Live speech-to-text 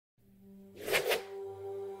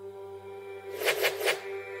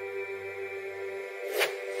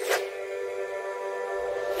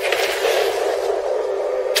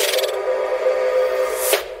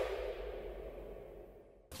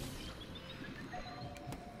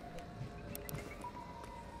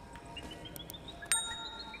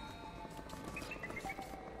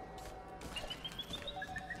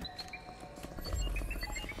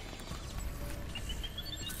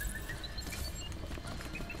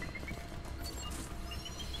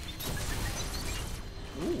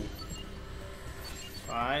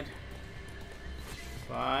Slide.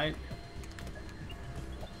 Slide.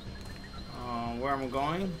 Where am I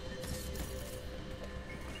going?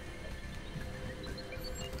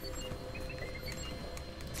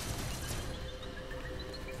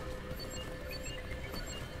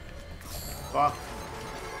 Fuck.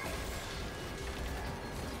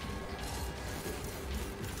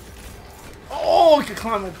 Oh, I can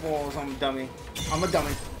climb up walls. I'm a dummy. I'm a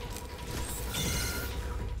dummy.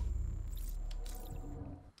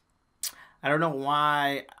 I don't know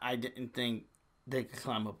why I didn't think they could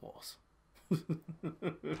climb up walls. Alright,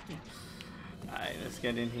 let's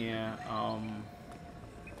get in here. Oh!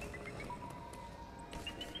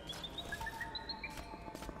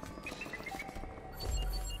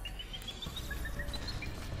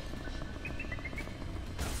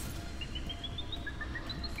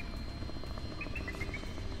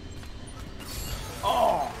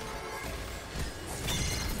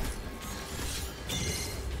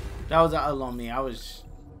 That was all on me. I was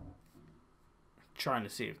trying to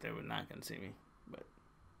see if they were not going to see me, but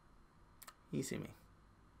he see me.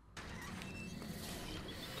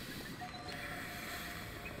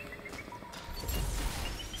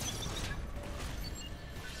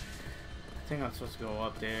 I think I'm supposed to go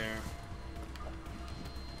up there.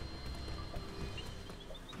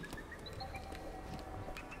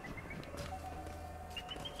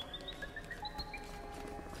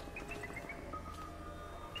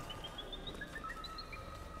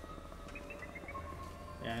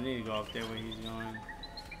 Yeah, I need to go up there where he's going.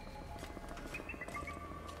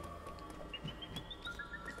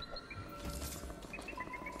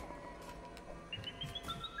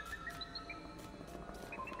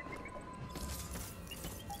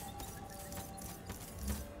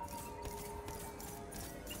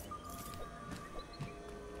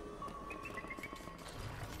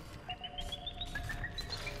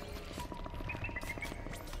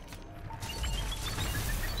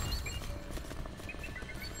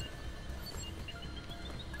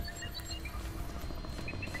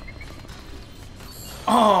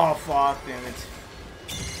 Oh, fuck, damn it.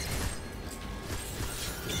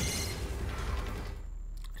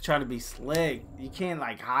 I try to be slick. You can't,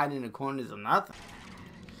 like, hide in the corners or nothing.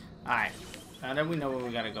 Alright. Now that we know where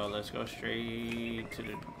we gotta go, let's go straight to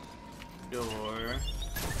the door.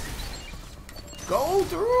 Go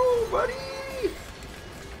through, buddy!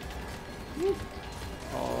 Woo.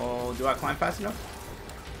 Oh, do I climb fast enough?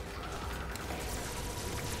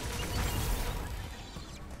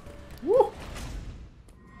 Woo!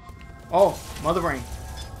 Oh, mother brain.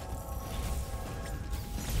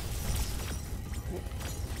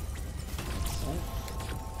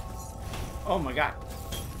 Oh my god.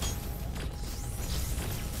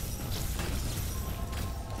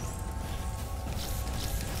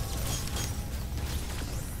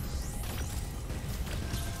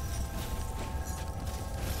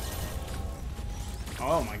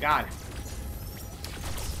 Oh my god.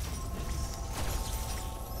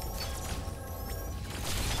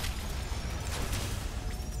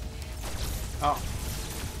 Oh.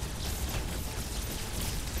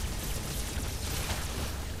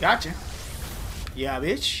 Gotcha. Yeah,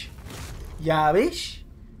 bitch. Yeah, bitch.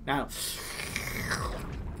 Now.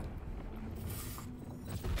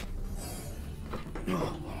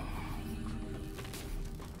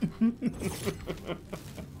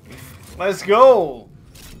 Let's go.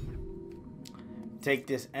 Take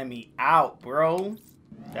this EMMI out, bro.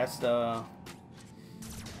 That's the...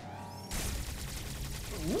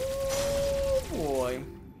 Ooh, boy.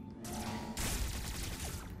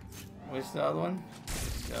 Where's the other one?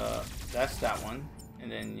 That's that one.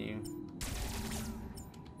 And then you...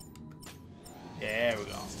 There we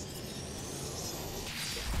go.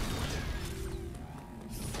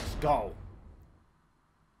 Let's go.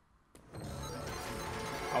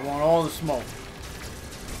 I want all the smoke.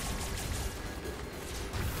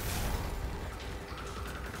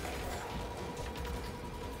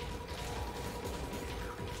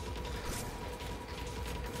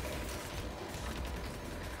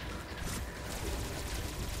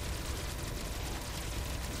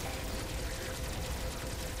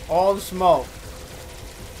 All the smoke.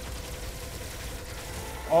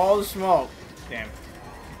 All the smoke. Damn.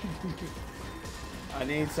 I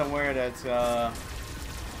need somewhere that's I'm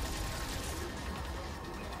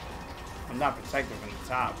not protected from the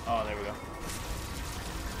top. Oh, there we go.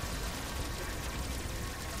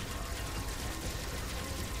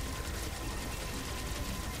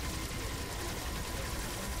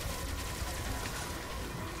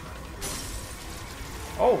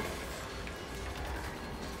 Oh.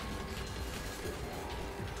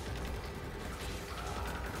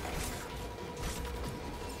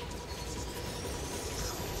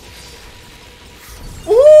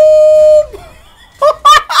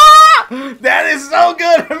 so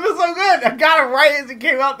good. It feels so good. I got it right as it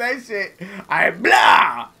came out. That shit.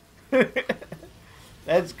 Blah.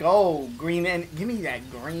 Let's go. Green and give me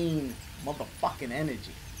that green motherfucking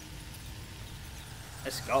energy.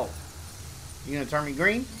 Let's go. You gonna turn me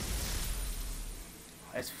green?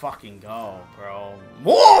 Let's fucking go, bro.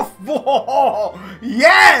 Morph ball.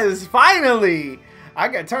 Yes, finally. I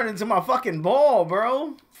got turned into my fucking ball,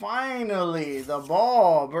 bro. Finally, the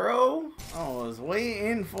ball, bro. I was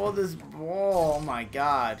waiting for this ball. Oh my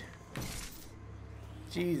god.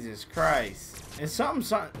 Jesus Christ. It's something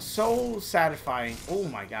so satisfying. Oh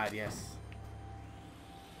my god, yes.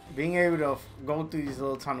 Being able to go through these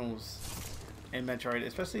little tunnels in Metroid,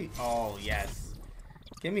 especially. Oh, yes.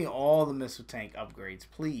 Give me all the missile tank upgrades,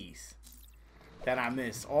 please. That I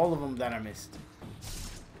missed. All of them that I missed.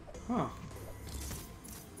 Huh.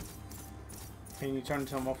 Can you turn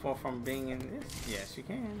into a Morpho from being in this? Yes, you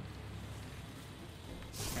can.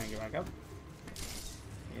 Can I get back up?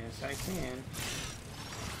 Yes, I can.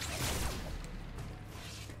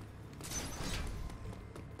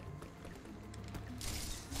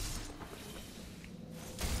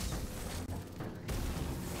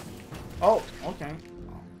 Oh, okay.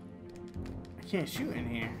 I can't shoot in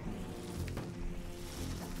here.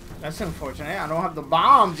 That's unfortunate. I don't have the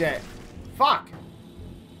bombs yet. Fuck.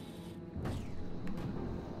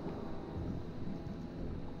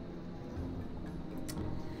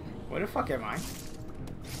 Where the fuck am I?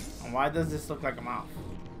 And why does this look like a mouth?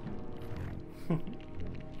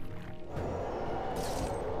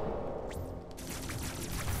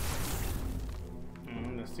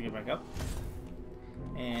 Let's get back up.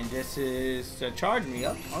 And this is to charge me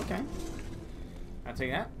up. Okay. I'll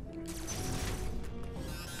take that.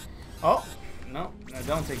 Oh, no. No,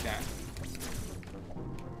 don't take that.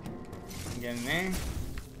 Get in there.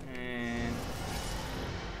 And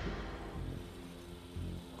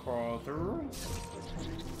crawl through.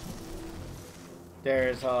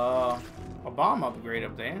 There's a bomb upgrade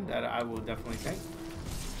up there that I will definitely take.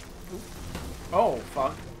 Oh,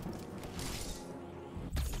 fuck.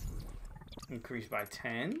 Increase by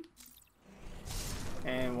 10.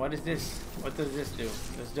 And what is this? What does this do?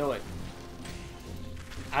 Let's do it.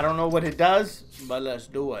 I don't know what it does, but let's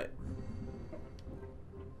do it.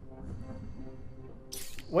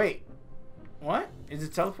 Wait. What? Is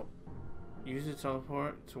it teleport? Use the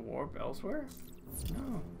teleport to warp elsewhere?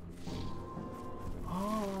 No.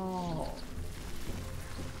 Oh.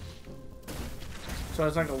 So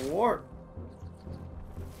it's like a warp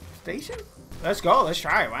station? Let's go. Let's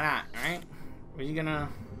try it. Why not? Alright. Are you gonna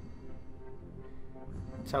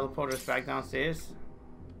teleport us back downstairs?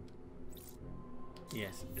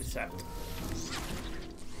 Yes, accept.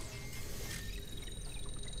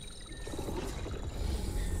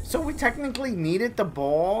 So we technically needed the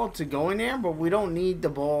ball to go in there, but we don't need the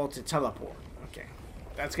ball to teleport. Okay.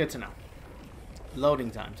 That's good to know.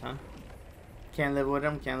 Loading times, huh? Can't live with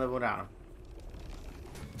them, can't live without them.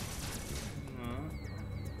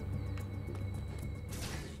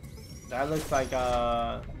 That looks like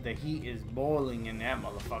the heat is boiling in that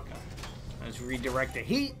motherfucker. Let's redirect the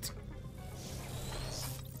heat.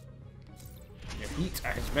 The heat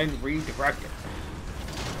has been redirected.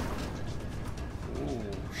 Ooh,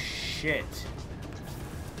 shit.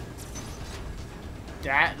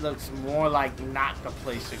 That looks more like not the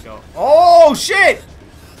place to go. Oh, shit!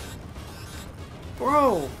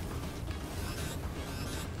 Bro.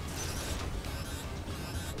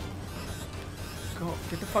 Go,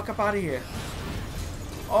 get the fuck up out of here.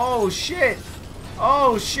 Oh, shit.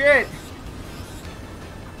 Oh, shit.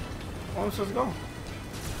 Where am I supposed to go?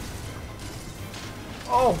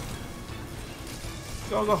 Oh.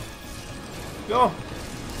 Go, go. Go.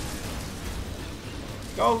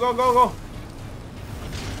 Go, go, go, go.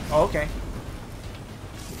 Oh, okay.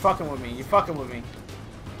 You're fucking with me. You're fucking with me.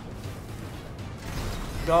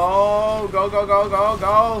 Go, go, go, go, go,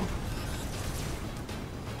 go.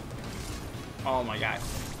 Oh my god.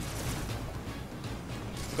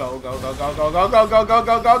 Go, go, go, go, go, go, go, go, go,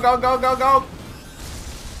 go, go, go, go, go, go.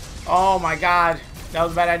 Oh my god. That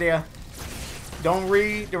was a bad idea. Don't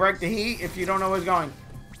redirect the heat if you don't know where it's going.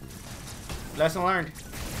 Lesson learned.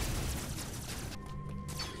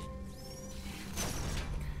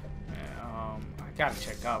 I gotta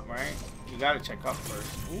check up, right? You gotta check up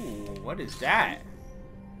first. Ooh, what is that?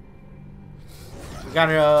 We got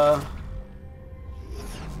a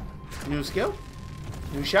new skill?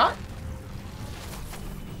 New shot?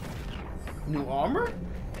 New armor?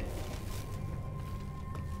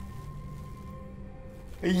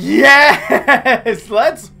 Yes!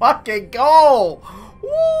 Let's fucking go!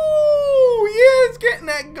 Woo! Yes, getting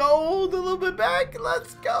that gold a little bit back.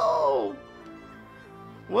 Let's go!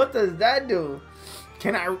 What does that do?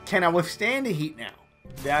 Can I withstand the heat now?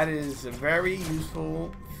 That is very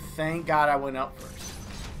useful. Thank God I went up first.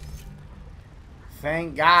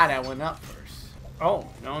 Thank God I went up first. Oh,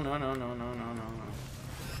 no.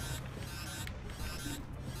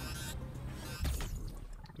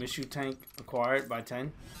 Mission tank acquired by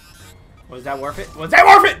 10. Was that worth it? Was that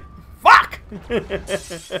worth it? Fuck!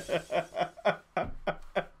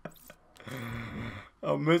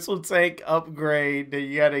 A missile tank upgrade that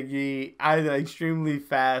you gotta get either extremely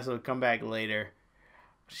fast or come back later.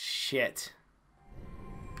 Shit.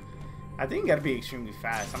 I think you gotta be extremely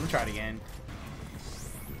fast. I'm gonna try it again.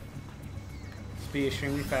 Let's be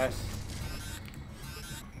extremely fast.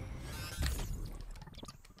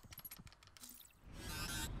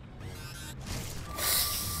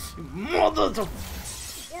 Mother of...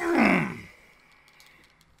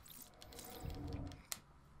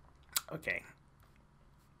 Okay.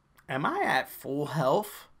 Am I at full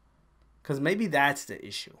health? Because maybe that's the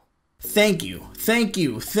issue. Thank you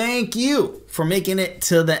for making it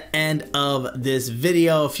to the end of this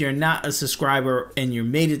video. If you're not a subscriber and you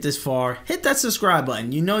made it this far, hit that subscribe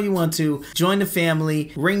button. You know you want to join the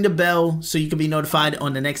family, ring the bell so you can be notified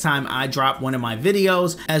on the next time I drop one of my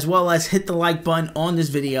videos, as well as hit the like button on this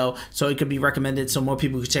video so it could be recommended so more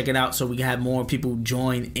people can check it out, so we can have more people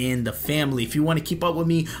join in the family. If you want to keep up with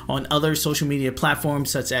me on other social media platforms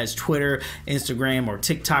such as Twitter, Instagram, or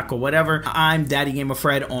TikTok or whatever, I'm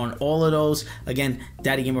DaddyGamerFred on all of those. Again,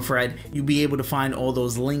 DaddyGamerFred. You'll be able to find all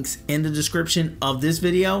those links in the description of this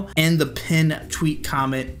video and the pinned tweet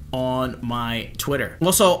comment on my Twitter.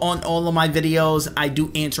 Also, on all of my videos, I do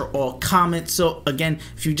answer all comments. So again,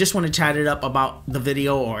 if you just want to chat it up about the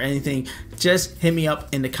video or anything, just hit me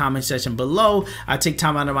up in the comment section below. I take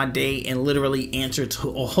time out of my day and literally answer to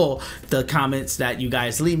all the comments that you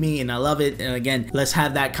guys leave me, and I love it. And again, let's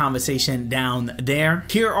have that conversation down there.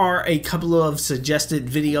 Here are a couple of suggested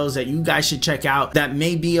videos that you guys should check out that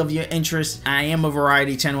may be of your interest. I am a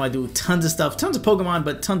variety channel. I do tons of stuff, tons of Pokemon,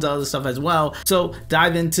 but tons of other stuff as well. So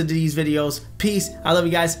dive into these videos. Peace. I love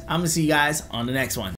you guys. I'm gonna see you guys on the next one.